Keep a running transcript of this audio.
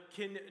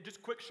can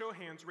just quick show of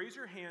hands, raise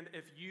your hand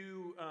if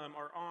you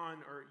are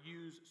on or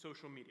use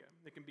social media.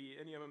 It can be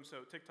any of them,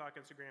 so TikTok,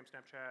 Instagram,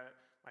 Snapchat,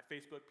 my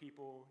Facebook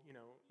people,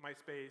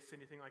 MySpace,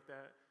 anything like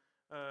that.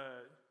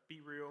 Be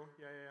Real,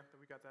 yeah,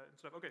 we got that and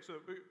stuff. Okay, so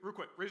real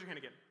quick, raise your hand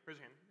again. Raise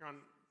your hand.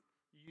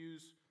 You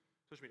use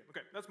social media.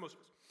 Okay, that's most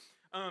of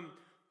us.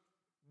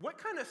 What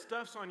kind of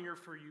stuff's on your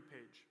For You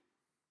page?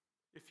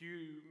 If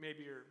you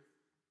maybe are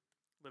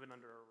living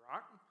under a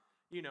rock,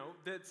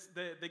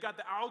 they got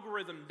the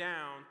algorithm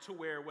down to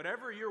where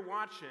whatever you're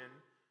watching,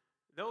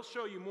 they'll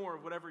show you more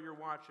of whatever you're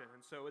watching.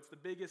 And so it's the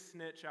biggest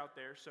snitch out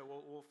there, so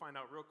we'll find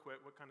out real quick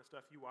what kind of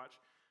stuff you watch.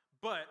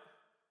 But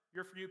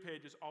your For You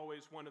page is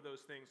always one of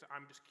those things.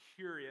 I'm just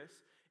curious.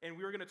 And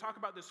we were going to talk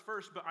about this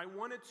first, but I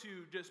wanted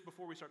to, just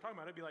before we start talking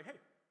about it, be like, hey,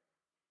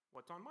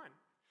 what's on mine?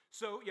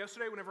 So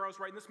yesterday, whenever I was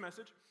writing this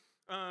message,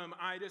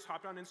 I just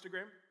hopped on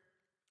Instagram,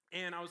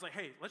 and I was like,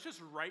 hey, let's just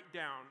write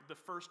down the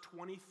first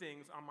 20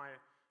 things on my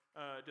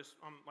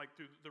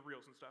through the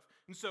reels and stuff.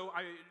 And so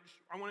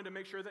I wanted to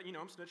make sure that,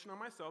 I'm snitching on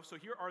myself. So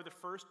here are the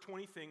first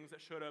 20 things that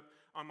showed up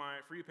on my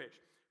For You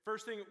page.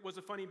 First thing was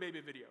a funny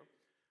baby video.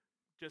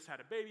 Just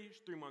had a baby,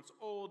 she's 3 months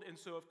old, and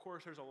so of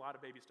course there's a lot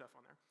of baby stuff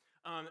on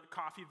there.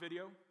 Coffee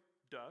video,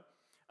 duh.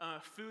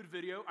 Food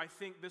video, I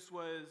think this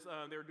was,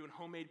 they were doing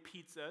homemade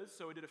pizzas,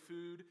 so I did a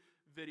food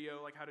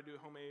video, like how to do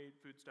homemade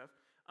food stuff.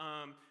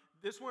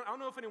 This one, I don't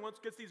know if anyone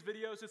gets these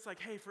videos. It's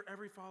like, hey, for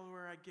every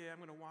follower I get,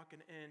 I'm going to walk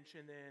an inch.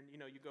 And then, you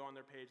go on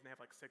their page and they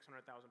have like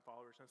 600,000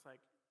 followers. And it's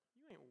like,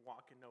 you ain't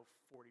walking no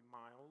 40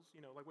 miles.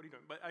 What are you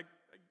doing? But I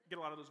get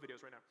a lot of those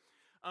videos right now.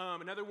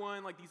 Another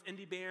one, like these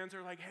indie bands are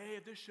like, hey,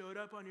 if this showed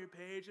up on your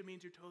page, it means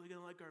you're totally going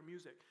to like our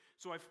music.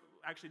 So I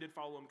actually did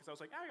follow them because I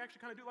was like, I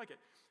actually kind of do like it.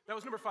 That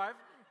was number 5.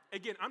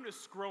 Again, I'm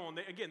just scrolling.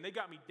 They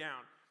got me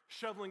down.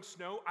 Shoveling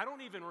snow. I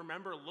don't even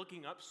remember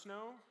looking up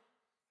snow.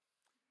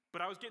 But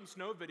I was getting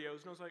snow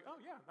videos, and I was like,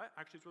 oh, yeah, that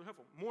actually is really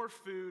helpful. More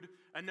food.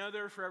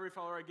 Another, for every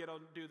follower I get,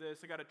 I'll do this.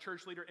 I got a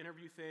church leader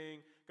interview thing.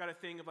 Got a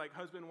thing of, like,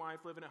 husband,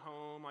 wife, living at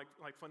home,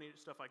 like funny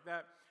stuff like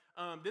that.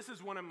 This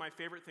is one of my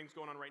favorite things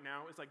going on right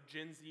now. It's, like,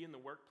 Gen Z in the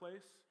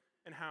workplace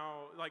and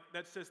how, like,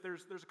 that's just,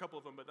 there's a couple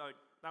of them, but, like,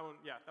 that one,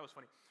 yeah, that was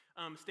funny.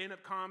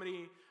 Stand-up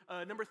comedy.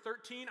 Number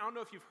 13, I don't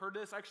know if you've heard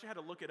this. I actually had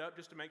to look it up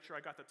just to make sure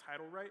I got the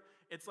title right.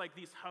 It's, like,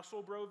 these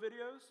hustle bro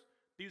videos.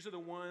 These are the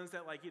ones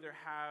that like either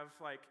have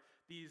like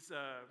these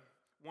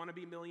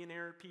wannabe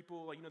millionaire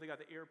people, like, they got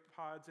the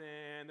AirPods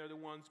in, they're the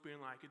ones being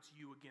like, it's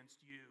you against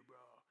you,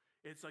 bro.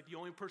 It's like the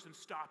only person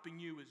stopping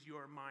you is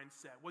your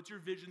mindset. What's your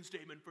vision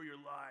statement for your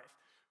life?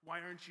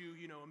 Why aren't you,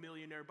 a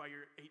millionaire by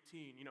your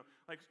 18?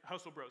 Like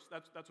hustle bros,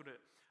 that's what it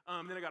is.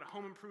 Then I got a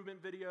home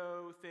improvement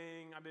video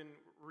thing. I've been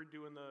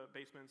redoing the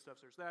basement and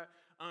stuff, so there's that.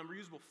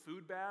 Reusable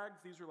food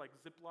bags. These are like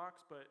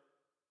Ziplocs, but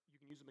you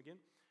can use them again.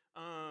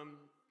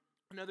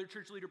 Another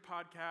church leader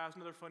podcast,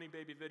 another funny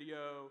baby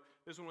video.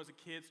 This one was a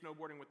kid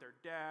snowboarding with their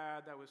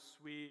dad. That was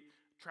sweet.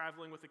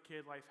 Traveling with a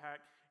kid, life hack.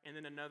 And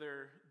then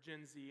another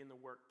Gen Z in the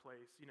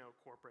workplace,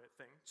 corporate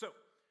thing. So,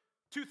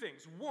 2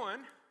 things.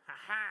 One,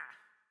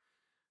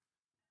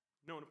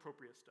 no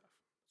inappropriate stuff.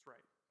 That's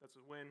right. That's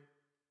a win.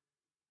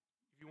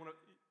 If you want to,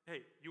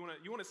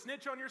 you want to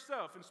snitch on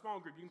yourself in small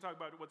group, you can talk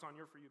about what's on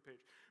your For You page.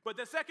 But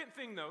the second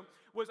thing, though,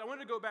 was I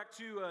wanted to go back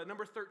to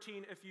number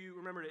 13, if you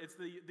remembered it. It's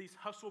these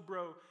hustle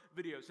bro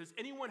videos. Does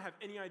anyone have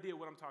any idea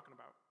what I'm talking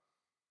about?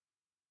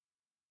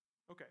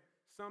 Okay.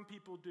 Some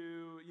people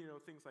do,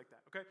 things like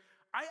that, okay?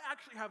 I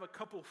actually have a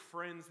couple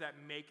friends that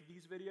make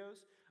these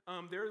videos.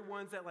 They're the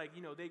ones that, like,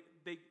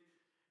 they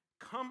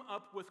come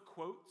up with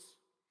quotes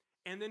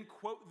and then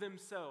quote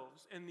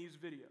themselves in these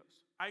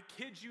videos. I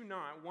kid you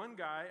not, one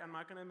guy, I'm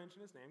not going to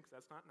mention his name because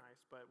that's not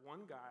nice, but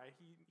one guy,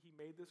 he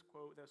made this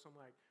quote that's something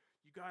like,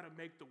 you got to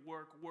make the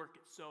work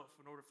itself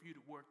in order for you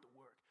to work the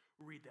work.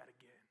 Read that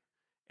again.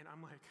 And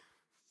I'm like,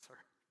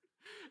 sorry.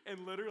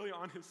 And literally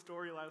on his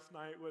story last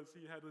night was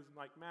he had his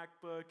like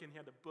MacBook and he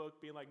had the book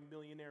being like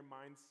millionaire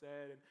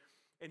mindset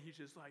and he's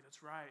just like,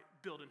 that's right,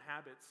 building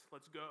habits,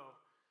 let's go.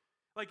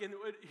 Like, and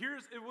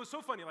it was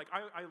so funny. Like,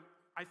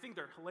 I think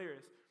they're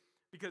hilarious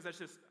because that's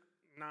just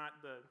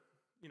not the,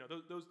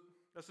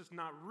 that's just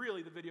not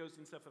really the videos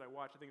and stuff that I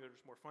watch. I think they're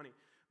just more funny.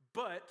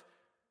 But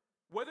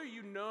whether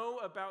you know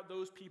about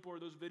those people or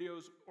those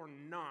videos or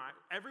not,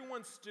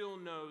 everyone still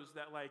knows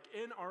that, like,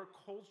 in our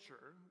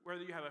culture,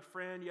 whether you have a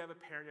friend, you have a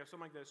parent, you have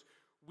something like this,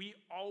 we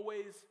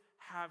always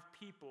have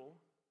people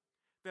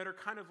that are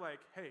kind of like,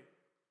 hey,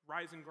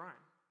 rise and grind.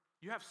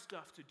 You have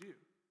stuff to do.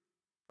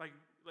 Like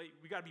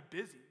we got to be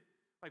busy.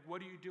 Like,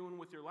 what are you doing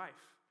with your life?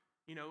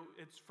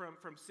 It's from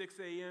 6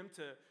 a.m.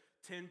 to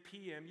 10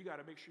 p.m., you got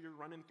to make sure you're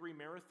running 3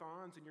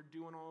 marathons and you're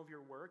doing all of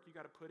your work. You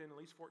got to put in at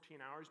least 14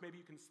 hours. Maybe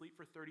you can sleep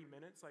for 30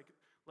 minutes. Like,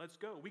 let's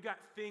go. We got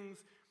things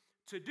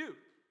to do.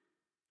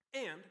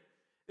 And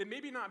it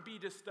maybe not be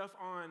just stuff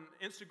on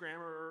Instagram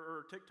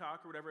or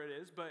TikTok or whatever it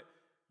is, but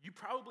you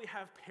probably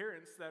have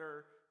parents that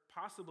are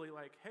possibly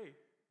like, hey,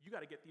 you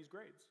got to get these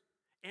grades,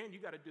 and you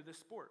got to do this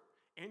sport,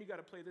 and you got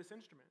to play this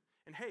instrument,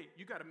 And hey,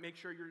 you got to make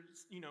sure you're,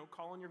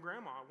 calling your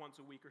grandma once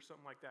a week or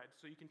something like that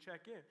so you can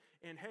check in.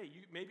 And hey,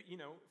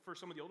 for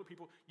some of the older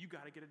people, you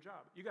got to get a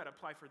job. You got to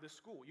apply for this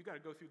school. You got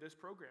to go through this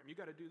program. You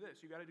got to do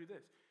this. You got to do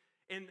this.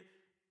 And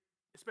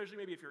especially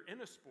maybe if you're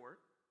in a sport,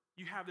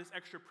 you have this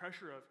extra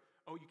pressure of,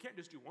 oh, you can't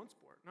just do one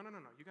sport. No.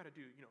 You got to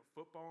do,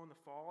 football in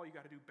the fall. You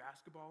got to do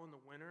basketball in the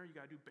winter. You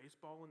got to do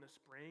baseball in the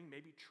spring,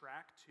 maybe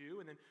track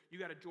too. And then you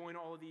got to join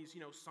all of these,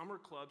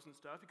 summer clubs and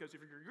stuff, because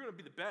if you're going to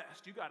be the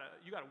best, you got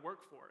to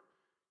work for it.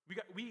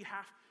 We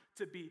have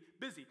to be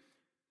busy.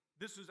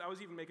 I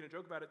was even making a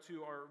joke about it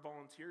to our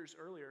volunteers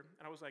earlier,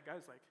 and I was like,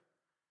 guys,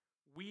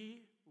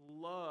 we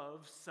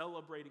love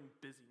celebrating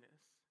busyness.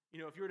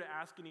 If you were to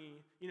ask any,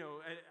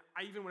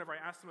 even whenever I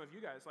ask some of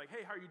you guys, like,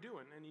 hey, how are you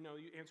doing? And,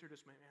 you answer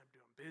just, man, I'm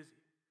busy.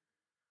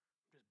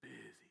 I'm just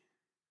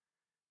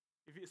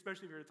busy.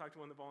 Especially if you were to talk to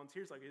one of the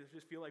volunteers, I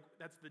just feel like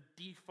that's the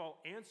default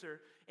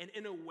answer. And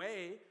in a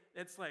way,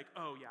 it's like,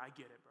 oh, yeah, I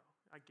get it, bro.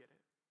 I get it.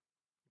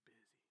 You're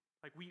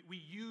busy. We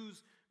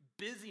use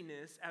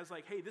busyness as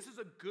hey, this is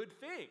a good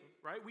thing,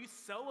 right? We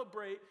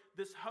celebrate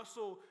this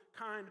hustle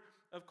kind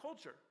of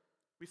culture.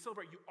 We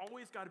celebrate you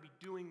always got to be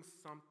doing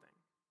something.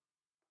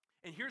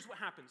 And here's what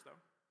happens,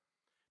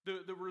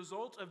 though. The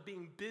result of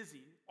being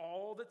busy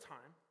all the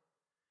time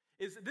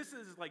is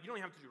you don't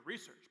have to do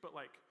research, but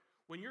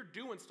when you're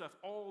doing stuff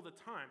all the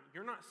time,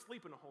 you're not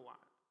sleeping a whole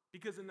lot.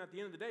 Because then at the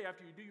end of the day,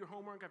 after you do your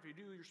homework, after you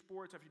do your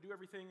sports, after you do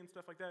everything and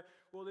stuff like that,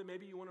 well, then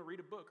maybe you want to read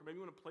a book, or maybe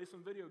you want to play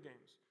some video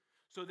games.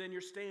 So then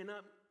you're staying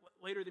up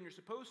later than you're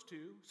supposed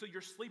to, so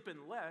you're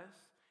sleeping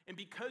less. And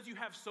because you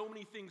have so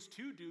many things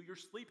to do, your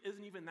sleep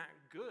isn't even that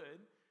good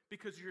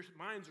because your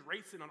mind's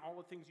racing on all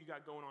the things you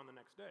got going on the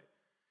next day.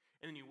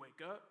 And then you wake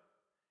up,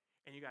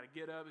 and you got to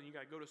get up, and you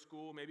got to go to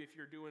school. Maybe if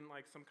you're doing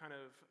some kind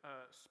of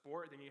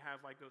sport, then you have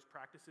those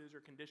practices or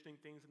conditioning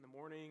things in the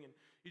morning, and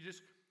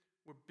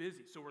we're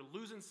busy. So we're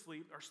losing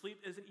sleep. Our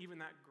sleep isn't even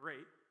that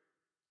great.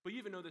 But you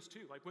even know this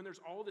too. When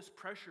there's all this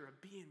pressure of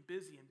being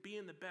busy and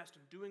being the best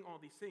and doing all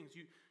these things,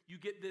 you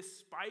get this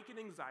spike in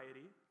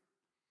anxiety.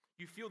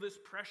 You feel this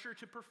pressure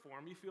to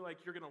perform. You feel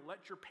like you're going to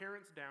let your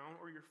parents down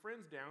or your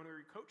friends down or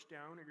your coach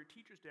down or your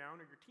teachers down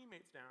or your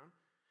teammates down.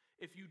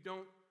 If you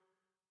don't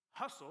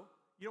hustle,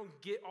 you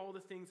don't get all the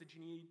things that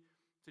you need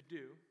to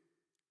do.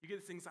 You get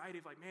this anxiety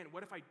of man,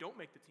 what if I don't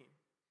make the team?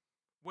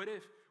 What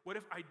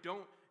if I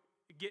don't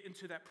get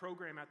into that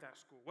program at that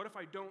school? What if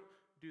I don't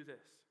do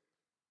this?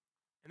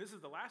 And this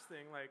is the last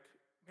thing,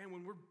 man,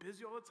 when we're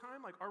busy all the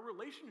time, our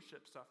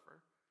relationships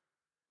suffer.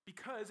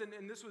 Because,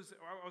 and this was,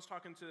 I was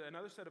talking to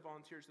another set of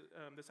volunteers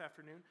this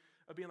afternoon,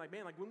 of being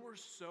man, when we're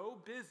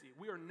so busy,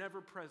 we are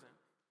never present.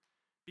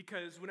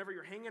 Because whenever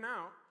you're hanging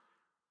out,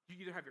 you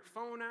either have your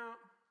phone out,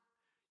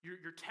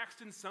 you're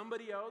texting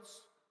somebody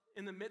else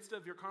in the midst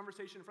of your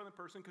conversation in front of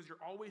the person because you're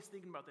always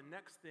thinking about the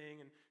next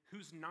thing and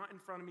who's not in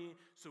front of me,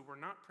 so we're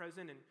not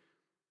present. And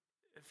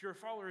if you're a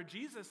follower of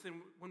Jesus,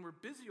 then when we're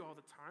busy all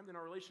the time, then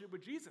our relationship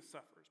with Jesus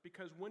suffers.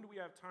 Because when do we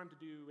have time to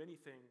do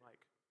anything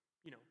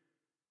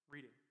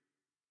reading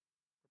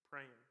or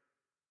praying,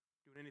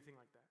 doing anything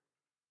like that?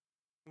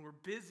 When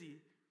we're busy,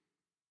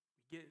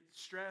 we get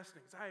stress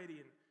and anxiety,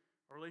 and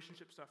our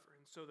relationships suffer.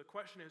 And so the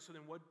question is, so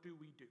then what do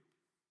we do?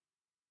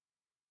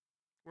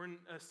 We're in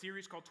a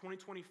series called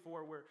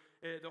 2024 where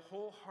the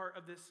whole heart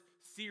of this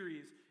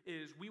series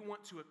is we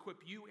want to equip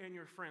you and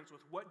your friends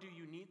with what do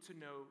you need to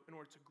know in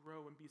order to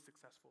grow and be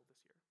successful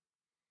this year.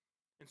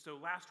 And so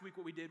last week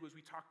what we did was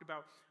we talked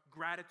about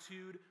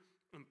gratitude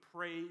and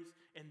praise.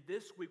 And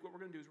this week what we're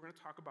going to do is we're going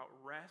to talk about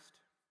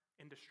rest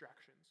and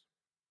distractions.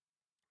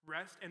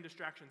 Rest and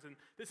distractions. And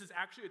this is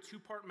actually a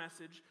two-part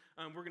message.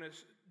 We're going to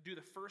do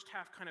the first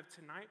half kind of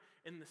tonight,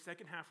 and the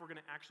second half we're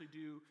going to actually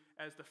do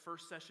as the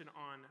first session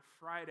on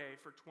Friday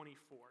for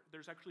 24.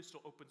 There's actually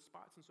still open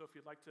spots, and so if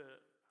you'd like to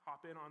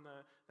hop in on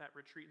that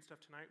retreat and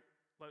stuff tonight,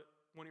 let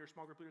one of your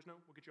small group leaders know.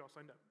 We'll get you all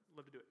signed up.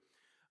 Love to do it.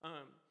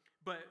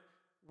 But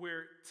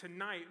where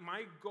tonight,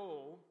 my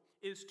goal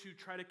is to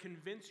try to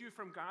convince you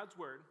from God's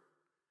word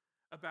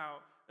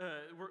about,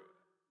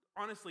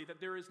 honestly, that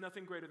there is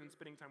nothing greater than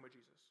spending time with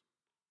Jesus.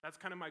 That's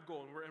kind of my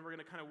goal, and we're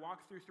going to kind of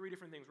walk through three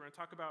different things. We're going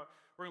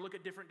to look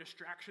at different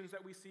distractions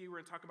that we see.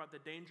 We're going to talk about the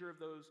danger of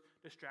those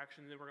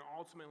distractions, and then we're going to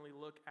ultimately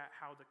look at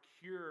how the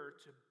cure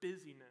to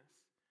busyness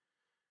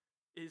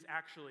is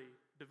actually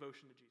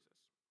devotion to Jesus.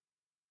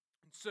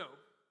 And so,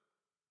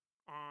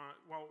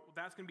 while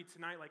that's going to be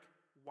tonight,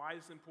 why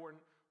is it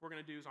important? What we're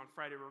going to do is on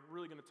Friday, we're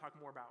really going to talk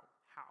more about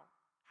how.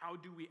 How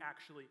do we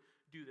actually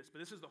do this? But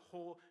this is the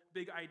whole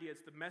big idea.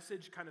 It's the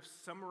message kind of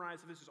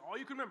summarized. This is all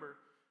you can remember.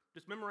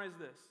 Just memorize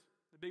this.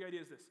 The big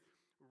idea is this: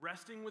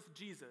 resting with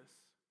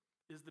Jesus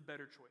is the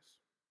better choice.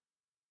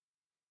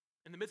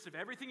 In the midst of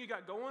everything you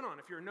got going on,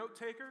 if you're a note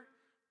taker,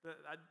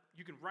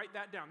 you can write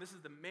that down. This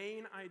is the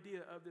main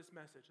idea of this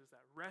message, is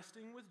that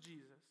resting with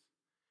Jesus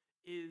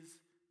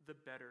is the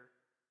better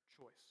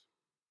choice.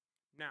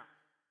 Now,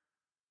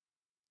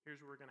 here's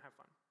where we're going to have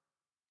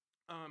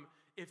fun.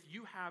 If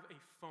you have a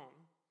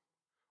phone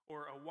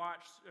or a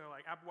watch,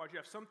 like Apple Watch.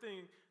 You have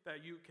something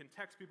that you can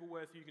text people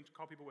with, you can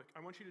call people with.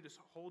 I want you to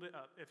just hold it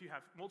up. If you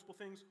have multiple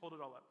things, hold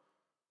it all up.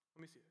 Let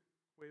me see it.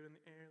 Wave in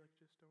the air like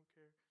just don't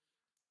care.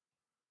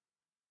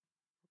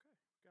 Okay,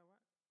 got a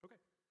lot.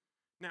 Okay.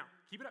 Now,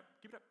 keep it up,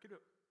 keep it up, keep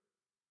it up.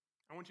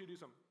 I want you to do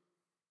something.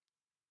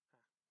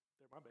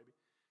 There, my baby.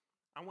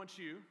 I want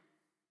you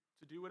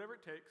to do whatever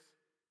it takes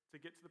to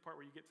get to the part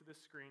where you get to this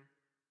screen.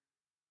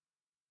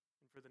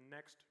 And for the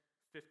next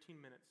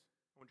 15 minutes,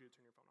 I want you to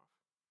turn your phone off.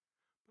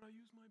 But I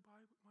use my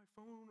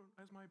phone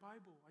as my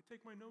Bible. I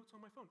take my notes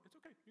on my phone. It's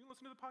okay. You can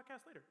listen to the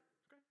podcast later.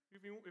 Okay?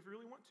 If you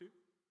really want to,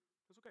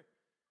 that's okay.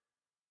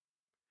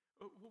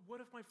 What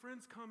if my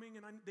friend's coming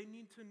and they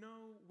need to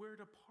know where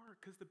to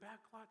park because the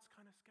back lot's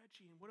kind of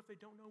sketchy? And what if they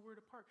don't know where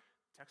to park?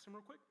 Text them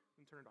real quick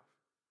and turn it off.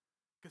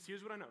 Because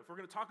here's what I know. If we're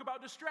going to talk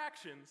about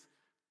distractions,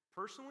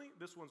 personally,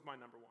 this one's my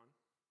number one.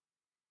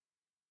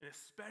 And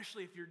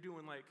especially if you're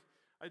doing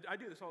I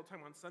do this all the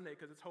time on Sunday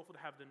because it's helpful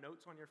to have the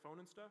notes on your phone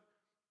and stuff.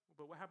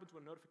 But what happens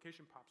when a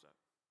notification pops up?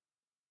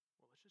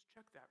 Well, let's just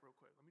check that real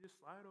quick. Let me just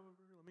slide over.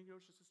 Let me go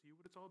just to see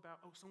what it's all about.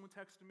 Oh, someone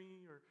texted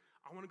me, or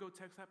I want to go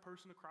text that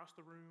person across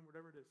the room,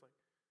 whatever it is.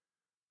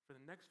 For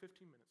the next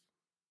 15 minutes,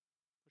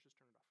 let's just turn it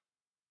off.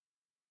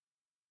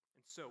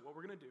 And so what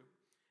we're going to do,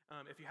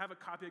 if you have a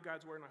copy of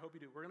God's Word, and I hope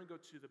you do, we're going to go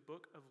to the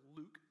book of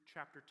Luke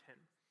chapter 10.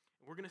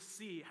 And we're going to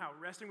see how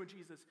resting with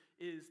Jesus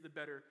is the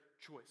better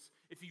choice.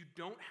 If you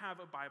don't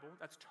have a Bible,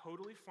 that's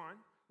totally fine.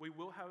 We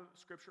will have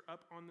scripture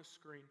up on the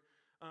screen.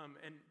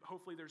 And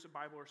hopefully there's a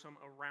Bible or some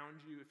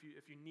around you.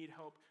 If you need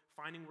help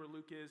finding where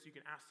Luke is, you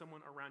can ask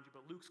someone around you.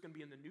 But Luke's going to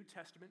be in the New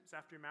Testament. It's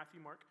after Matthew,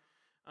 Mark.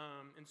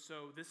 And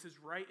so this is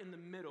right in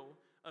the middle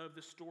of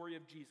the story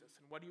of Jesus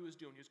and what he was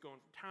doing. He was going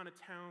from town to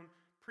town,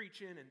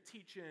 preaching and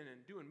teaching and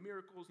doing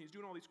miracles. And he's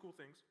doing all these cool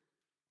things.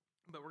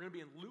 But we're going to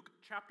be in Luke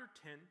chapter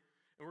 10,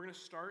 and we're going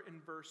to start in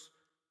verse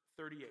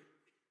 38.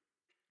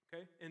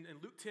 Okay? In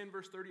Luke 10,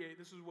 verse 38,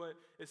 this is what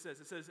it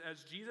says. It says,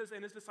 as Jesus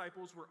and his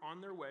disciples were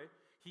on their way,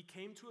 he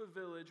came to a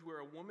village where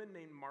a woman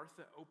named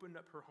Martha opened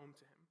up her home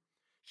to him.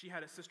 She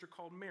had a sister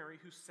called Mary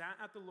who sat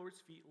at the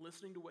Lord's feet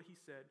listening to what he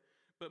said,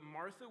 but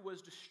Martha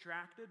was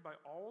distracted by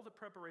all the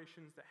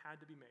preparations that had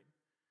to be made.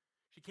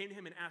 She came to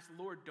him and asked,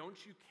 Lord, don't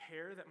you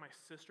care that my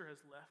sister has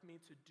left me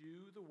to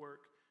do the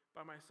work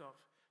by myself?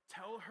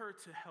 Tell her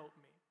to help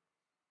me.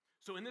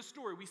 So in this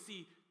story, we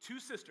see two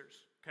sisters,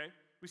 okay?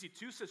 We see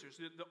two sisters.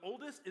 The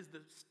oldest is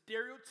the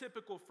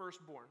stereotypical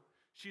firstborn.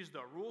 She's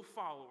the rule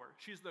follower.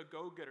 She's the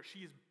go-getter. She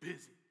is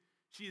busy.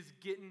 She is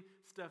getting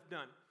stuff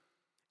done.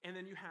 And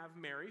then you have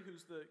Mary,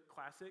 who's the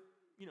classic,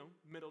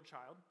 middle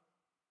child.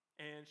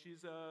 And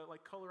she's a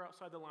color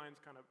outside the lines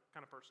kind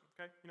of person,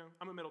 okay?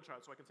 I'm a middle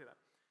child, so I can say that.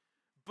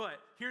 But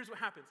here's what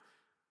happens.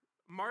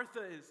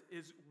 Martha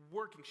is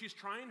working. She's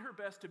trying her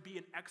best to be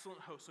an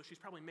excellent host. So she's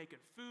probably making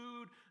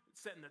food,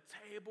 setting the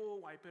table,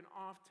 wiping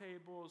off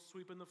tables,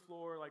 sweeping the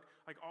floor, like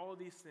all of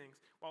these things,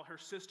 while her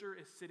sister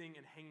is sitting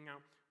and hanging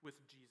out with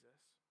Jesus.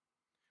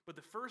 But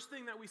the first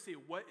thing that we see,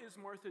 what is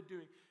Martha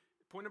doing?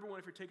 Point number one,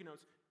 if you're taking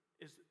notes,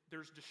 is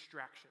there's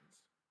distractions.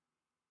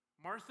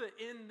 Martha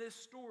in this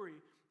story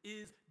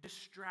is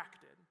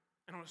distracted.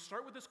 And I want to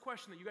start with this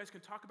question that you guys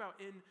can talk about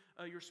in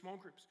your small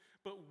groups.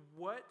 But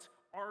what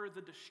are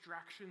the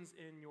distractions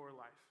in your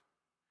life?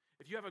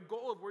 If you have a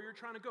goal of where you're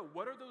trying to go,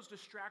 what are those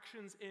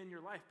distractions in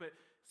your life? But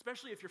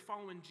especially if you're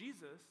following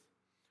Jesus,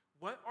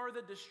 what are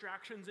the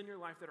distractions in your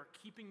life that are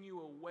keeping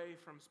you away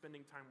from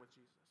spending time with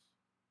Jesus?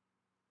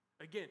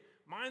 Again,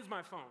 mine's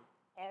my phone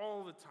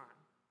all the time.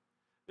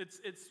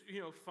 It's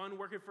fun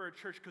working for a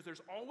church because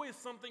there's always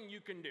something you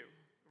can do,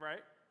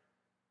 right?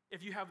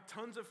 If you have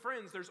tons of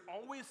friends, there's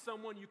always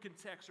someone you can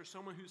text or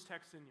someone who's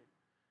texting you,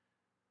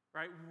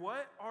 right?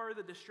 What are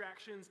the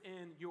distractions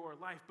in your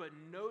life? But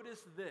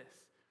notice this.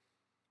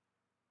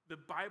 The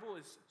Bible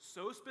is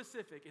so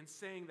specific in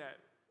saying that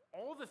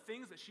all the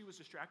things that she was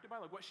distracted by,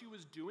 like what she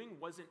was doing,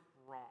 wasn't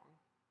wrong,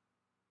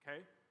 okay?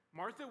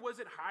 Martha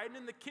wasn't hiding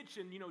in the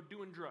kitchen,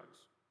 doing drugs,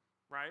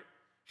 right?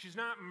 She's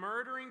not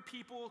murdering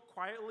people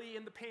quietly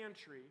in the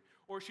pantry,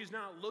 or she's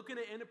not looking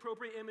at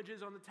inappropriate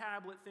images on the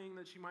tablet thing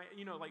that she might,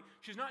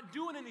 she's not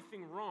doing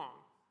anything wrong.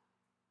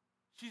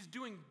 She's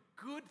doing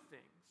good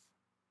things,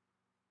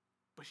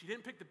 but she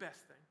didn't pick the best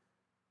thing.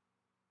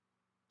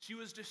 She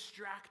was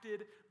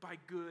distracted by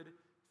good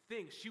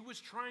things. She was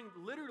trying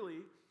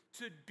literally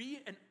to be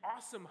an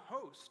awesome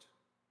host.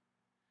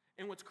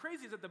 And what's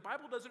crazy is that the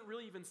Bible doesn't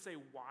really even say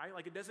why.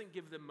 It doesn't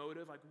give the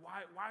motive.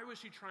 Why was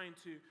she trying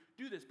to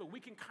do this? But we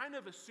can kind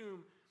of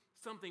assume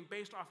something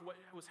based off what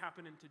was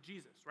happening to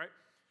Jesus, right?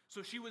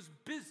 So she was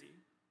busy.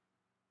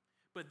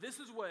 But this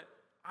is what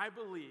I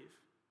believe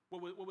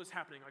what was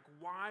happening.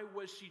 Why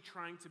was she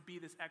trying to be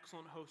this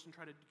excellent host and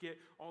try to get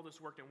all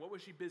this work done? What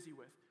was she busy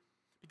with?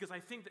 Because I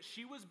think that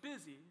she was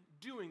busy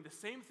doing the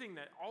same thing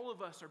that all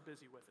of us are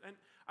busy with. And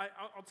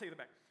I'll take that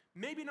back.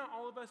 Maybe not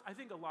all of us. I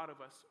think a lot of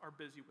us are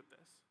busy with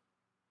this.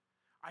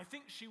 I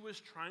think she was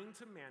trying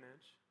to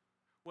manage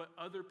what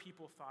other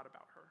people thought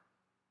about her.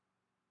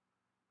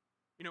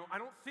 I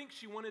don't think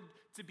she wanted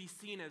to be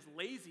seen as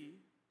lazy,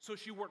 so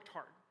she worked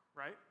hard,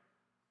 right?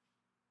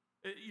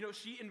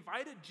 She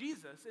invited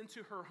Jesus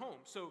into her home.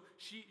 So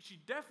she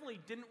definitely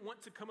didn't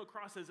want to come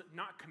across as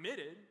not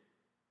committed.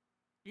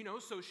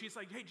 So she's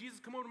like, hey, Jesus,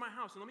 come over to my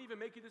house and let me even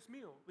make you this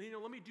meal.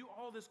 Let me do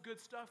all this good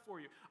stuff for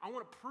you. I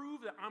want to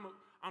prove that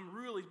I'm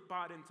really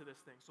bought into this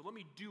thing. So let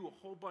me do a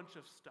whole bunch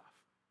of stuff.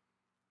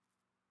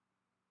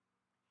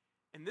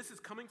 And this is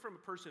coming from a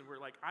person where,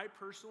 I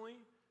personally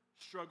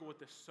struggle with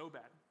this so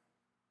bad.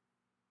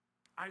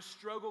 I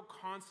struggle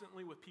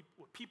constantly with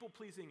people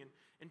pleasing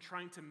and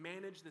trying to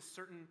manage this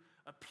certain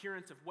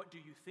appearance of what do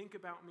you think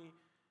about me.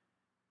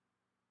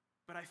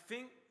 But I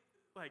think,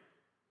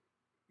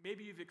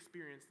 maybe you've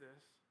experienced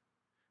this,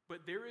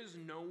 but there is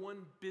no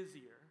one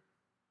busier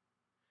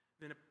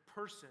than a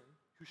person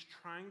who's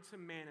trying to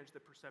manage the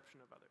perception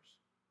of others.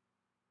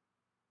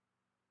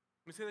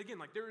 Let me say that again.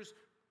 There is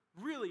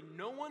really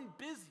no one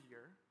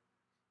busier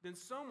than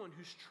someone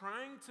who's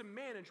trying to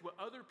manage what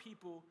other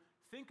people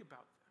think about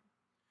them.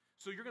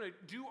 So you're going to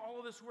do all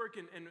of this work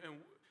and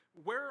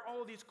wear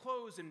all of these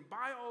clothes and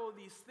buy all of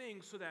these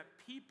things so that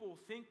people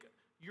think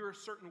you're a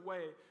certain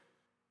way.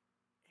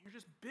 And you're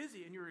just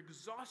busy and you're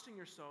exhausting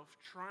yourself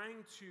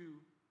trying to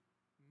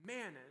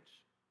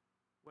manage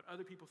what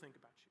other people think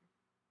about you.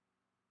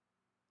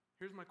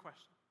 Here's my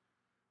question.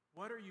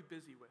 What are you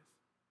busy with?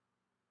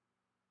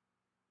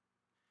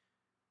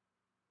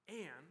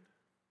 And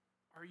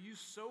are you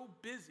so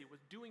busy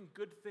with doing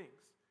good things?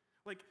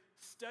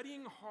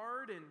 Studying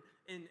hard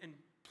and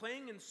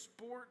playing in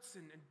sports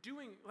and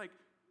doing,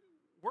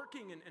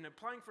 working and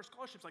applying for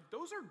scholarships.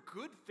 Those are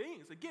good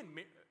things. Again,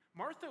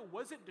 Martha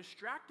wasn't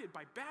distracted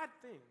by bad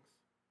things.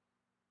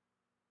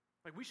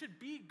 We should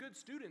be good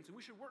students and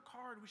we should work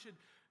hard. We should,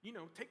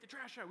 take the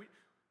trash out.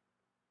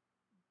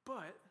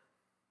 But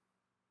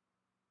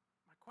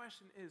my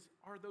question is,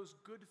 are those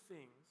good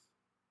things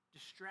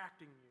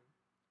distracting you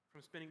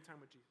from spending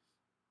time with Jesus?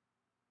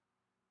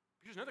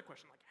 Here's another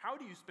question, how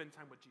do you spend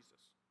time with Jesus?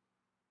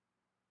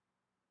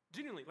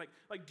 Genuinely,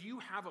 do you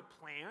have a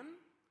plan?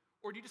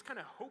 Or do you just kind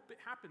of hope it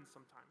happens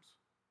sometimes?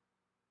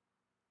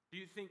 Do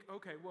you think,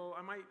 okay, well,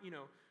 I might,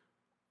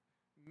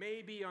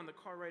 maybe on the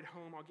car ride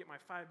home, I'll get my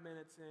 5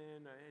 minutes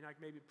in, and I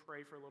can maybe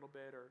pray for a little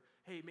bit, or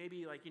hey,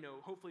 maybe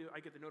hopefully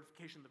I get the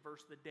notification of the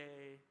verse of the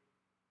day,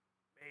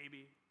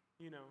 maybe,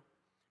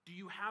 Do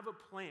you have a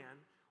plan,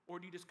 or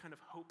do you just kind of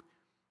hope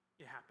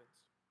it happens?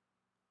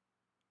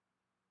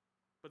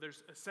 But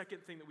there's a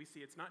second thing that we see.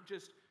 It's not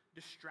just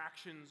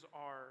distractions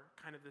are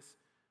kind of this,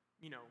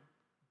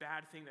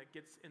 bad thing that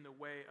gets in the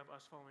way of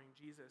us following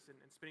Jesus and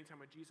spending time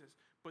with Jesus,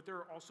 but there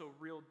are also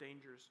real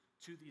dangers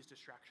to these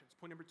distractions.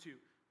 Point number 2,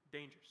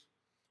 dangers.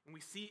 And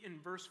we see in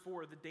verse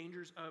 4 the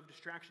dangers of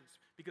distractions,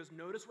 because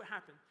notice what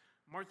happened.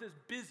 Martha's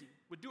busy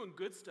with doing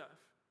good stuff,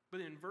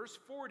 but in verse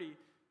 40,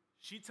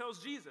 she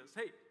tells Jesus,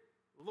 hey,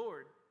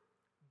 Lord,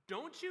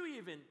 don't you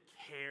even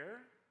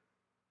care?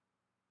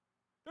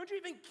 Don't you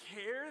even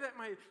care that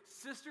my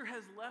sister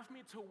has left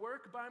me to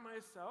work by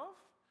myself?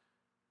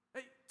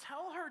 Hey,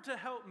 tell her to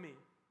help me.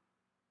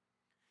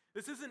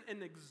 This isn't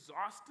an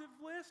exhaustive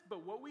list,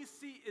 but what we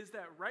see is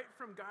that right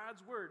from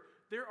God's word,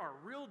 there are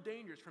real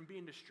dangers from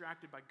being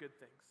distracted by good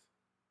things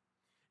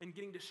and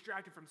getting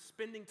distracted from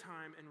spending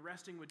time and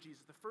resting with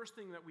Jesus. The first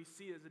thing that we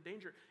see as a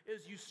danger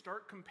is you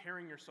start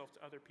comparing yourself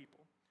to other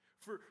people,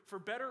 for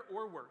better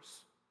or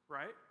worse,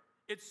 right?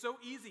 It's so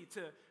easy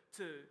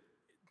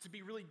to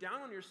be really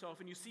down on yourself,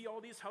 and you see all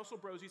these hustle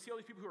bros, you see all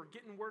these people who are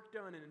getting work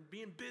done and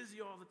being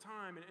busy all the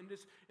time, and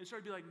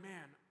start to be like,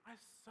 man, I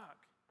suck.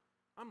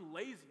 I'm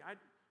lazy.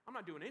 I'm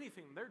not doing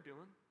anything they're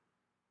doing.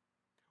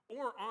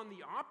 Or on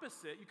the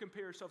opposite, you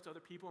compare yourself to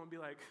other people and be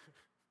like,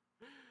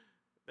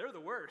 they're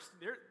the worst.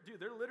 They're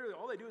literally,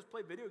 all they do is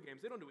play video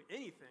games. They don't do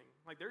anything.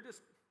 They're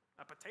just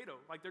a potato.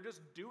 They're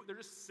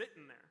just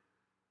sitting there.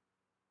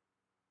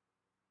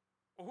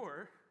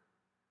 Or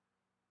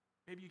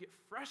maybe you get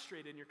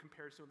frustrated in your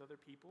comparison with other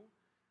people.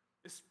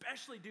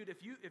 Especially, dude,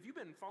 if you've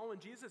been following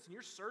Jesus and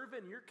you're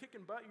serving, you're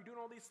kicking butt, you're doing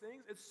all these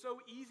things, it's so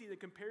easy to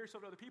compare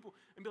yourself to other people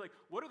and be like,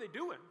 what are they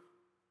doing?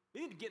 They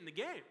need to get in the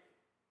game.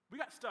 We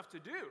got stuff to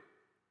do.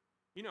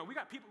 We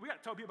got to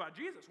tell people about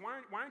Jesus.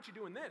 Why aren't you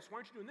doing this? Why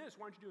aren't you doing this?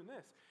 Why aren't you doing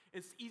this?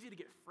 It's easy to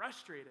get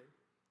frustrated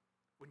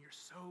when you're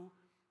so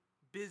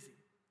busy.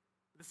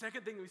 The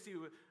second thing we see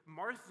with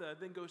Martha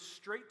then goes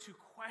straight to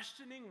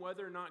questioning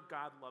whether or not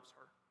God loves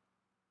her.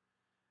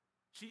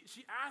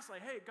 She asks,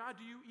 hey, God,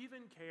 do you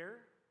even care?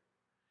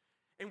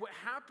 And what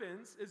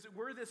happens is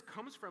where this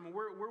comes from and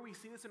where we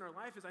see this in our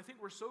life is I think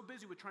we're so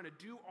busy with trying to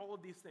do all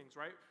of these things,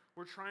 right?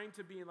 We're trying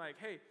to be like,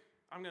 hey,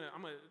 I'm gonna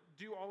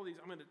do all of these.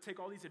 I'm gonna take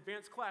all these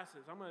advanced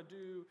classes. I'm gonna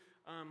do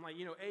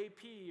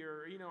AP,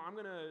 or I'm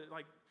gonna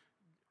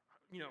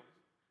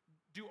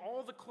do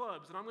all the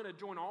clubs, and I'm gonna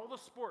join all the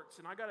sports,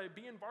 and I gotta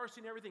be in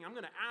varsity and everything. I'm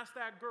gonna ask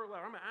that girl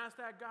out. I'm gonna ask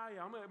that guy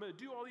out. I'm gonna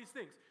do all these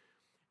things,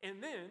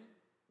 and then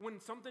when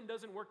something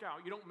doesn't work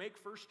out, you don't make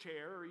first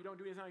chair or you don't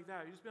do anything like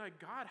that. You just be like,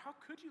 God, how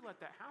could you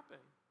let that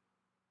happen?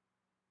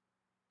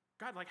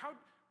 God,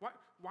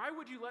 why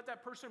would you let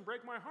that person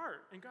break my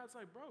heart? And God's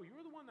like, bro, you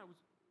were the one that was,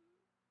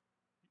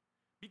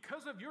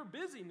 because of your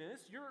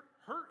busyness, you're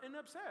hurt and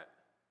upset.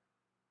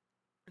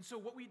 And so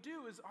what we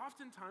do is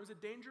oftentimes a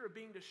danger of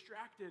being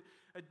distracted,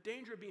 a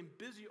danger of being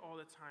busy all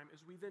the time,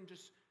 is we then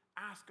just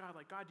ask God,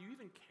 like, God, do you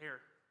even care?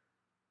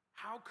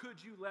 How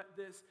could you let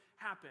this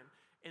happen?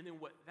 And then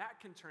what that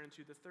can turn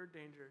into, the third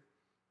danger,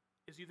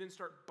 is you then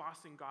start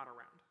bossing God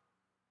around.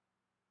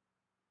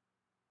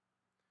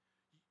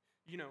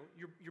 You know,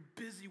 you're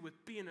busy with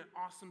being an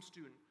awesome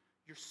student.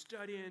 You're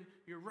studying,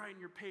 you're writing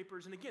your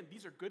papers, and again,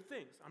 these are good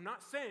things. I'm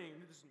not saying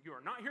you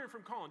are not hearing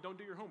from Colin, don't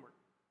do your homework.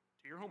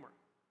 Do your homework.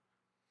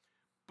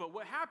 But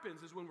what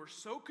happens is when we're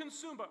so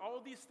consumed by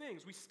all these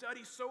things, we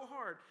study so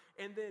hard,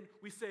 and then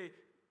we say,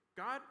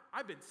 God,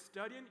 I've been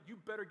studying, you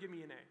better give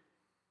me an A.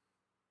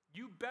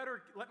 You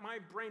better let my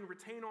brain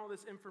retain all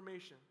this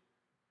information.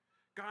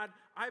 God,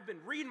 I've been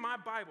reading my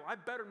Bible, I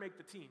better make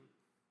the team.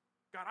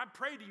 God, I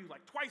prayed to you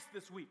like twice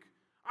this week.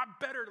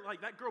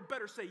 That girl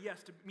better say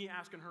yes to me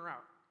asking her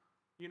out.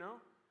 You know?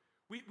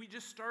 We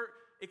just start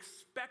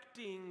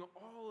expecting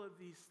all of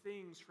these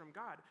things from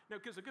God. Now,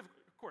 because of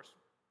course,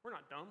 we're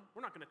not dumb.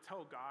 We're not going to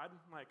tell God,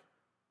 like,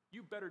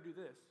 you better do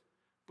this.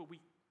 But we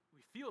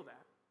feel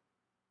that.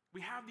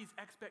 We have these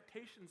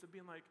expectations of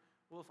being like,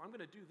 well, if I'm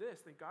going to do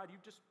this, then God,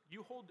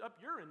 you hold up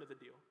your end of the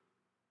deal.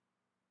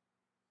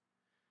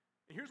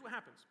 And here's what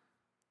happens.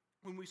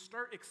 When we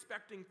start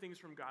expecting things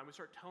from God, we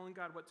start telling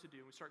God what to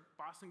do, we start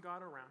bossing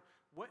God around,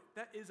 what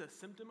that is a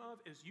symptom of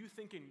is you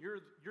thinking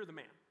you're the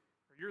man,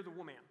 or you're the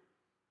woman.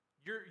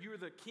 You're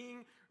the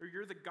king, or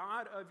you're the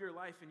God of your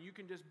life, and you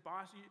can just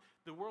boss you.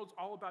 The world's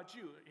all about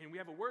you, and we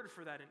have a word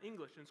for that in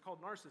English, and it's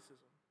called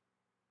narcissism.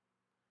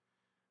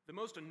 The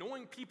most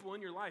annoying people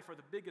in your life are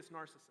the biggest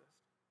narcissists.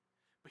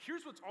 But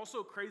here's what's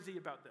also crazy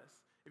about this.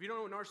 If you don't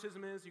know what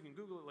narcissism is, you can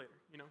Google it later,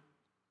 you know.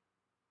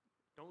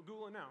 Don't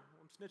Google it now.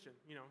 I'm snitching.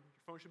 You know,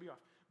 your phone should be off.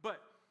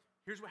 But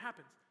here's what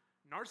happens.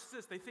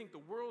 Narcissists, they think the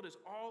world is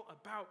all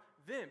about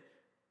them.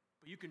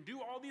 But you can do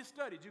all these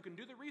studies. You can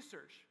do the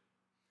research.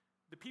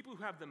 The people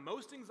who have the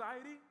most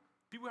anxiety,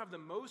 people who have the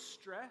most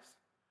stress,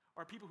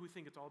 are people who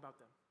think it's all about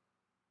them.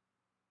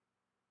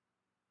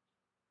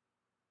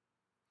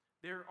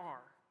 There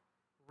are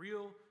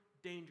real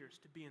dangers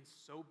to being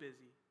so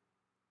busy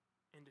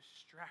and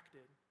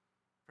distracted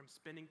from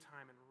spending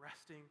time and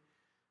resting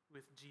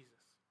with Jesus.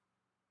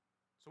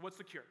 So what's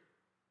the cure?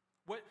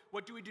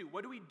 What do we do?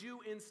 What do we do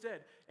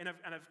instead? And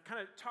I've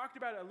kind of talked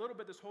about it a little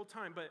bit this whole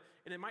time,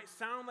 and it might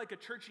sound like a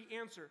churchy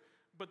answer,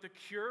 but the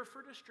cure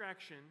for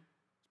distraction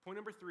is point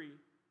number 3,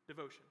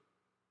 devotion.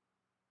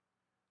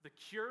 The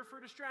cure for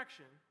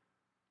distraction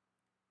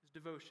is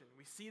devotion.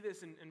 We see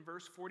this in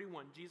verse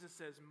 41. Jesus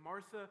says,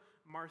 Martha,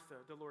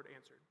 Martha, the Lord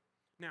answered.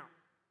 Now,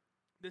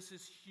 this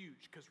is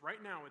huge, because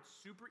right now it's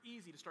super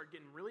easy to start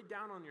getting really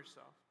down on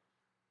yourself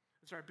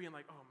and start being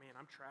like, oh man,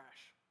 I'm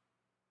trash.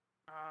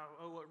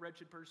 What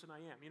wretched person I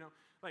am, you know?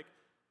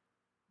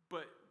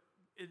 But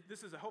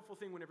this is a helpful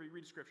thing whenever you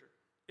read Scripture.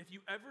 If you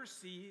ever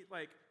see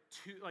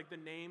the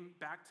name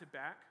back to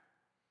back,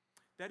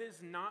 that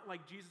is not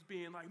like Jesus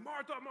being like,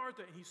 Martha,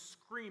 Martha, and he's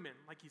screaming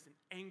like he's an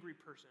angry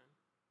person,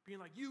 being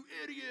like, you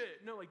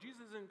idiot. No, like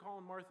Jesus isn't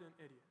calling Martha an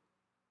idiot.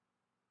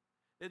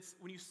 It's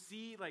when you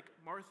see like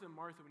Martha,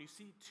 Martha, when you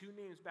see 2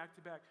 names back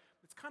to back,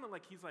 it's kind of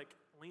like he's like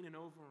leaning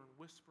over and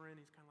whispering.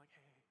 He's kind of like,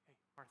 hey,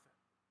 Martha,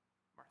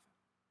 Martha.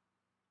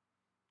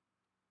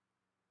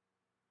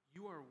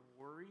 You are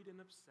worried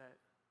and upset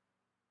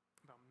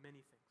about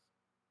many things.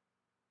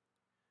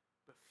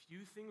 But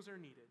few things are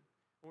needed,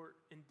 or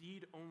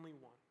indeed only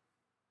one.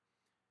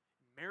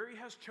 Mary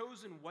has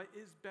chosen what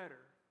is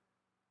better,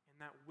 and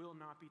that will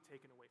not be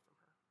taken away from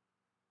her.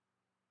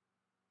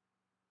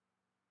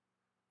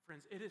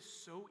 Friends, it is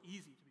so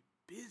easy to be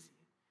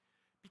busy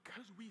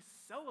because we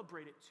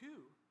celebrate it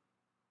too.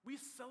 We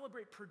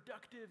celebrate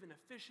productive and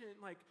efficient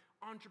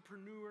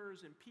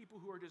entrepreneurs and people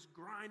who are just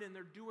grinding.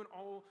 They're doing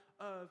all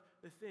of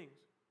the things.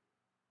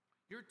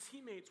 Your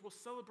teammates will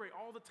celebrate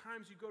all the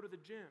times you go to the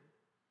gym,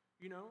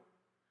 you know?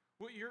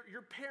 Well,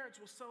 your parents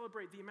will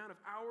celebrate the amount of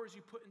hours you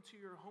put into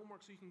your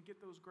homework so you can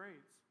get those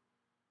grades.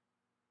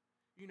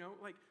 You know,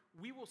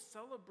 we will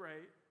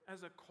celebrate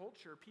as a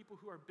culture people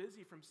who are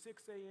busy from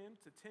 6 a.m.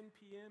 to 10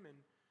 p.m.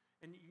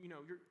 and you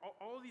know,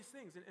 all these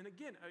things. And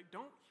again,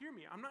 don't hear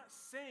me. I'm not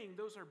saying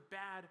those are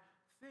bad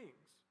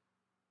things.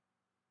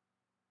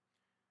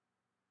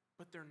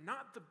 But they're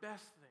not the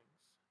best things.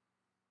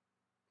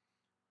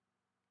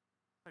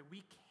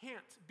 We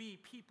can't be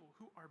people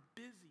who are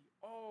busy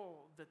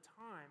all the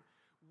time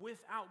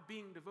without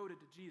being devoted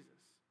to Jesus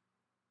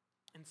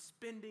and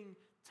spending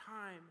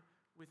time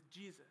with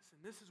Jesus.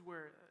 And this is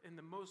where, in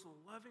the most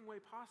loving way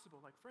possible,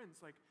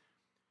 friends,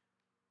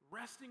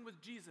 resting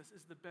with Jesus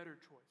is the better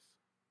choice.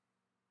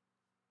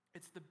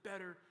 It's the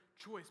better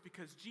choice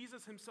because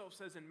Jesus himself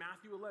says in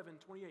Matthew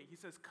 11:28, he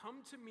says,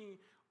 come to me,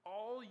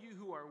 all you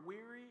who are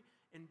weary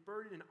and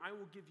burdened, and I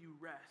will give you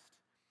rest.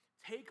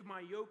 Take my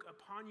yoke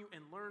upon you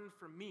and learn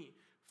from me,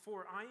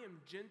 for I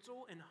am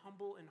gentle and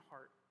humble in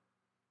heart,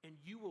 and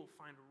you will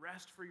find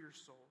rest for your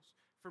souls.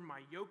 For my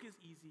yoke is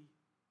easy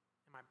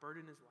and my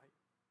burden is light.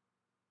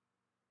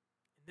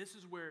 And this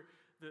is where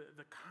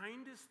the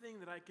kindest thing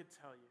that I could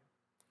tell you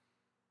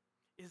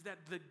is that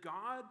the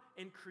God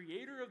and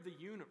creator of the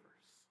universe,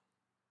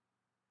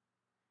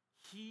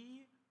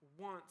 he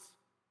wants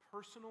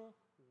personal,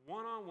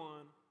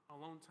 one-on-one,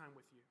 alone time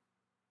with you.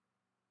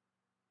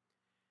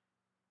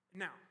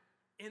 Now,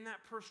 in that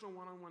personal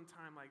one-on-one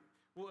time,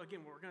 we're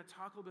going to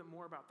talk a little bit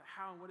more about the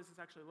how and what does this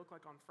actually look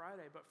like on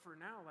Friday. But for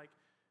now,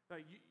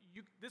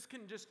 this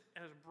can just,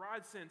 as a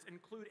broad sense,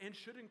 include and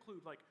should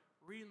include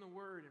reading the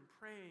Word and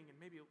praying and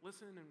maybe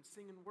listening and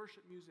singing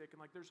worship music.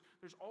 And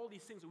there's all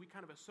these things that we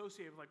kind of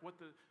associate with what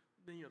the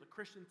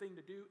Christian thing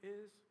to do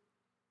is.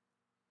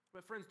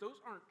 But friends,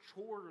 those aren't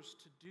chores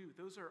to do.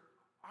 Those are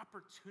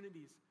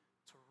opportunities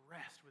to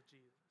rest with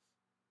Jesus.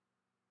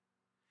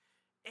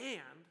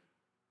 And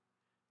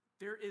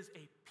there is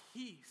a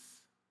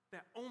peace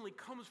that only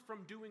comes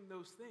from doing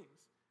those things.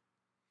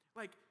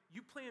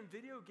 You playing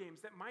video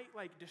games that might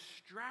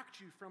distract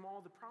you from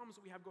all the problems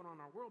that we have going on in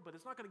our world, but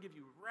it's not going to give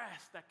you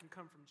rest that can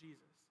come from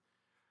Jesus.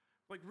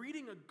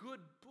 Reading a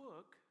good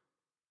book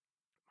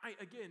might,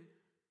 again,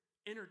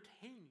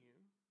 entertain you,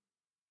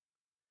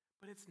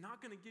 but it's not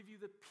going to give you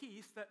the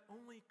peace that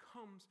only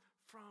comes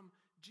from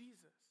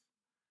Jesus.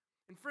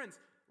 And friends,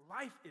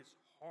 life is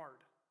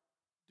hard.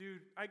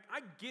 Dude, I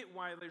get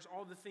why there's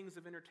all the things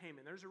of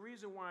entertainment. There's a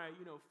reason why,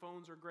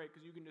 phones are great,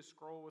 because you can just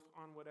scroll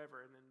on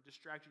whatever and then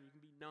distract you. You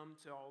can be numb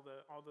to all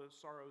the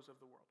sorrows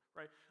of the world,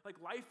 right?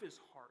 Life is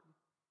hard.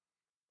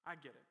 I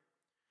get it.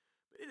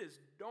 But it is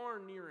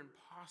darn near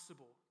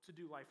impossible to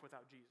do life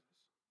without Jesus.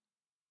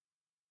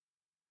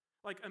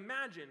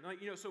 Imagine,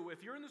 so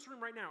if you're in this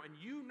room right now and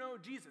you know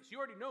Jesus, you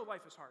already know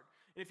life is hard.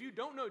 And if you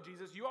don't know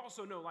Jesus, you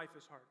also know life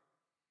is hard.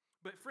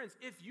 But friends,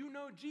 if you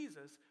know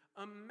Jesus,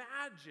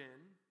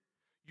 imagine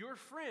your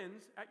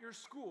friends at your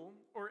school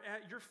or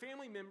at your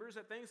family members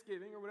at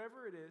Thanksgiving or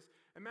whatever it is,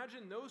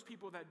 imagine those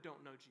people that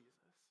don't know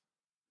Jesus.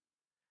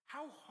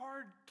 How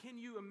hard can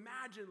you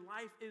imagine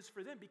life is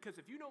for them? Because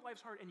if you know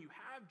life's hard and you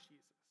have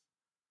Jesus,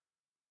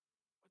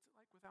 what's it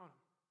like without him?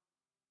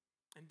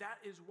 And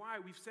that is why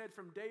we've said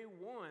from day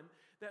one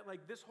that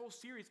this whole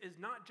series is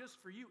not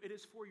just for you, it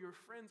is for your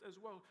friends as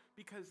well.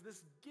 Because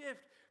this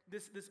gift,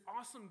 this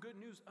awesome good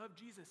news of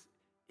Jesus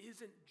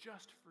isn't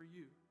just for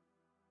you.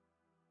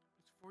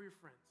 It's for your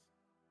friends.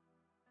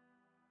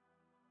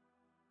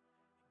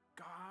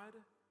 God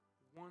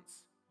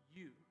wants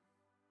you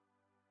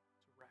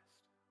to rest.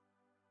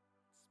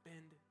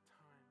 Spend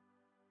time with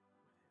him.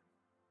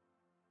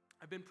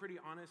 I've been pretty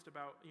honest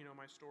about,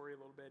 my story a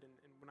little bit.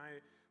 And when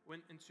I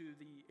went into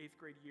the 8th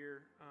grade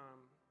year,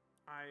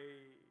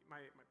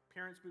 my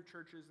parents moved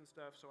churches and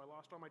stuff, so I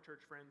lost all my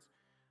church friends.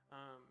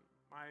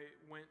 I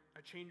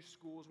changed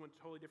schools, went to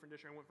a totally different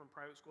district. I went from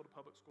private school to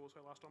public school,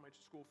 so I lost all my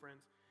school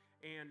friends.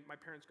 And my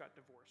parents got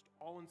divorced,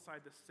 all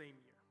inside the same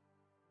year.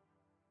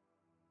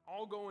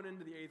 All going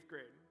into the 8th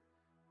grade.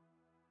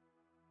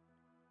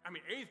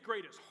 8th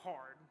grade is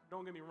hard,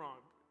 don't get me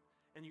wrong.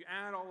 And you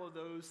add all of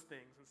those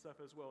things and stuff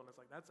as well, and it's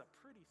that's a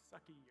pretty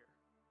sucky year.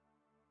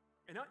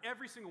 And not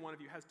every single one of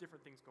you has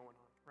different things going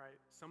on, right?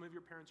 Some of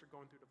your parents are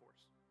going through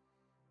divorce.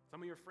 Some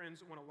of your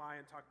friends want to lie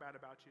and talk bad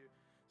about you.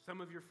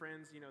 Some of your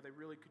friends, they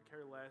really could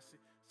care less.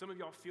 Some of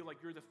y'all feel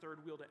like you're the third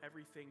wheel to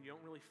everything. You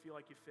don't really feel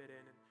like you fit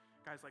in. And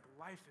guys,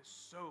 life is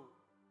so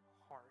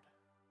hard.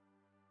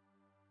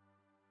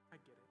 I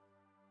get it.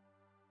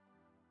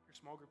 Your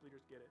small group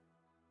leaders get it.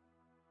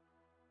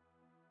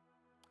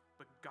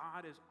 But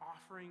God is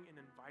offering and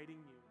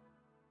inviting you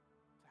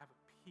to have a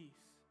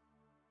peace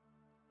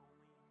that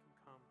only can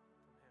come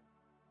from him.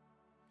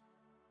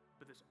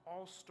 But this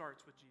all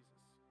starts with Jesus.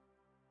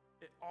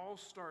 It all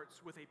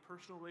starts with a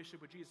personal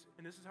relationship with Jesus.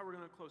 And this is how we're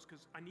going to close,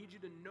 because I need you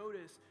to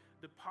notice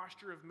the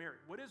posture of Mary.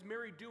 What is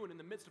Mary doing in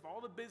the midst of all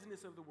the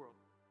busyness of the world?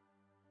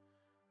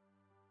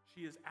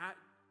 She is at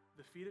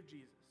the feet of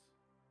Jesus.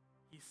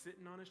 He's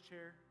sitting on his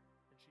chair,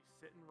 and she's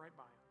sitting right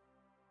by him.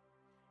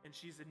 And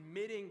she's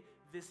admitting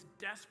this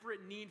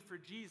desperate need for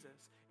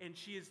Jesus. And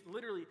she is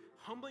literally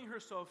humbling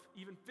herself,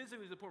 even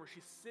physically, to the point where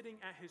she's sitting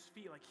at his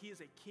feet like he is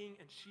a king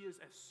and she is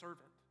a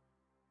servant.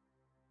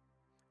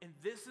 And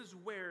this is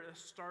where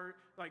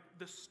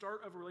the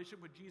start of a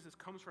relationship with Jesus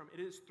comes from. It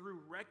is through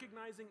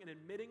recognizing and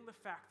admitting the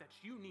fact that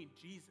you need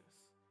Jesus.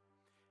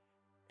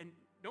 And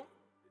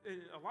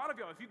a lot of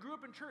y'all, if you grew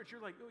up in church,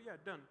 you're like, oh yeah,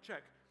 done,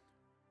 check.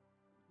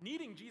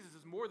 Needing Jesus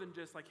is more than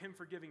just like him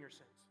forgiving your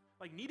sins.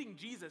 Like needing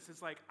Jesus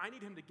is like, I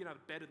need him to get out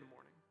of bed in the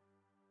morning.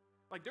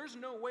 Like there's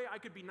no way I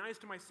could be nice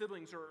to my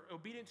siblings or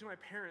obedient to my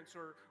parents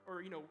or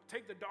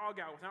take the dog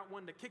out without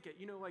wanting to kick it.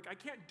 I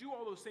can't do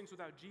all those things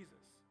without Jesus.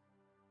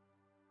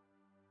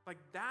 Like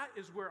that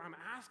is where I'm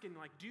asking,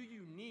 do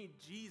you need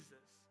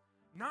Jesus?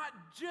 Not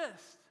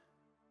just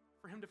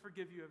for him to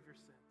forgive you of your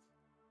sins,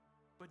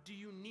 but do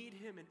you need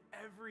him in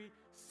every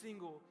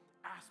single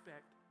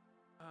aspect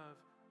of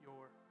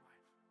your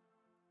life?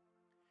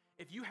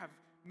 If you have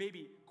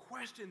maybe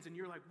questions and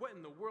you're like, what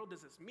in the world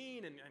does this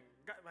mean? And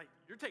God,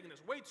 you're taking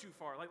this way too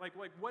far. Like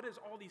what is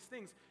all these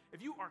things?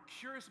 If you are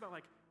curious about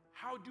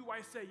how do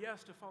I say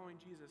yes to following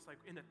Jesus?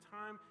 In a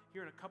time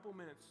here in a couple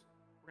minutes,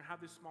 we're going to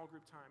have this small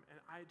group time, and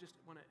I just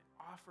want to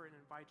offer and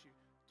invite you,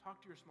 talk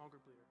to your small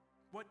group leader.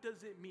 What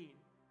does it mean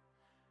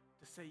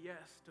to say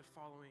yes to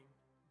following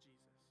Jesus?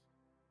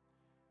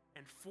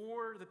 And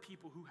for the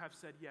people who have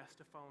said yes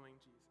to following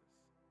Jesus,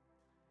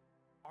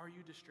 are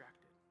you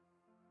distracted?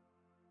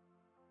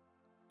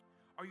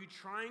 Are you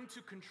trying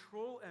to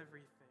control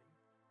everything?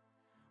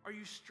 Are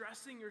you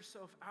stressing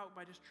yourself out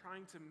by just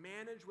trying to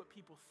manage what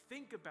people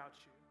think about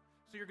you?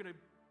 So you're going to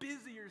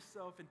busy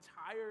yourself and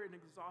tire and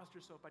exhaust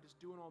yourself by just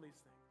doing all these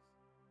things?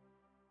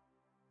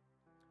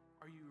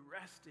 Are you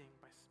resting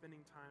by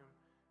spending time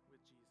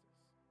with Jesus?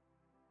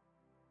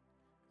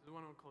 This is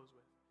what I'm going to close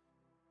with.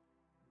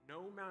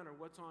 No matter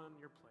what's on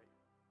your plate,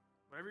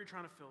 whatever you're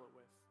trying to fill it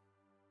with,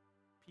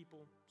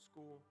 people,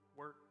 school,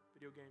 work,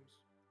 video games,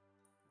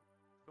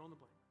 fill in the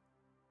blank.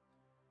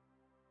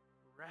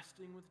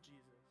 Resting with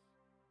Jesus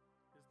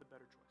is the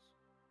better choice.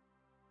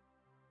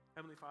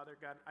 Heavenly Father,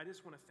 God, I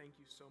just want to thank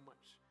you so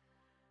much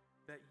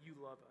that you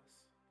love us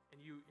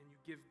and you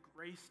give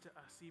grace to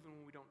us even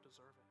when we don't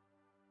deserve it.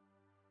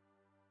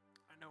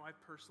 I know I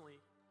personally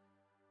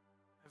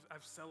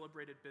I've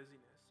celebrated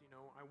busyness. You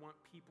know, I want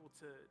people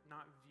to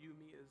not view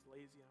me as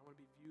lazy. I want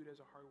to be viewed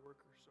as a hard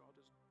worker, so I'll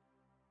just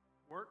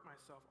work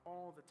myself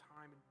all the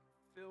time and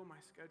fill my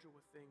schedule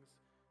with things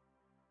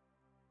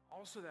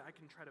also that I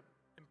can try to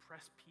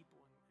impress people.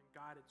 And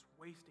God, it's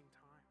wasting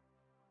time.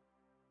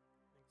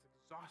 And it's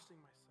exhausting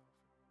myself.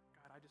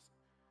 God, I just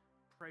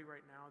pray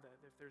right now that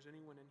if there's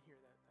anyone in here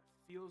that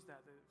feels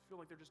that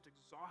feel like they're just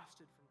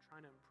exhausted from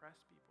trying to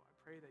impress people, I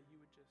pray that you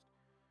would just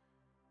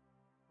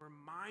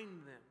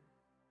remind them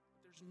that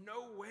there's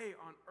no way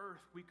on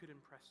earth we could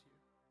impress you.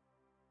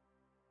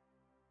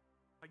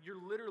 Like,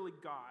 you're literally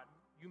God.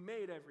 You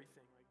made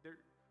everything. Like,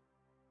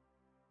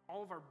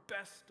 all of our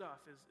best stuff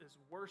is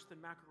worse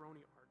than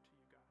macaroni art to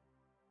you, God.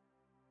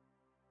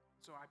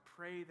 So I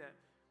pray that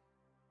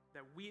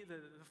we,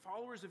 the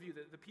followers of you,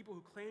 the people who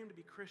claim to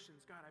be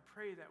Christians, God, I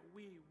pray that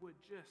we would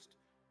just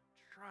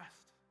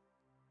trust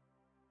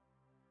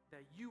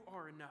that you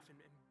are enough, and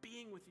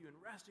being with you and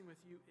resting with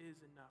you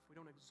is enough. We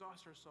don't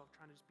exhaust ourselves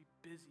trying to just be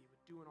busy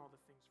with doing all the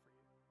things for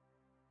you.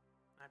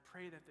 And I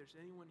pray that if there's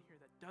anyone here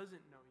that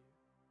doesn't know you,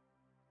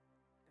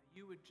 that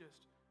you would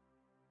just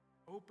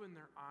open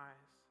their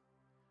eyes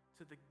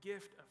to the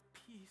gift of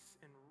peace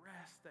and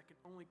rest that can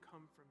only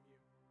come from you.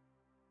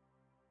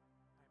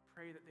 I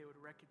pray that they would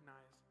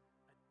recognize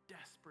a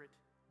desperate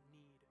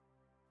need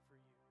for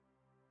you.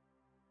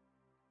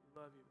 We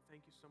love you.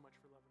 Thank you so much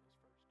for loving us.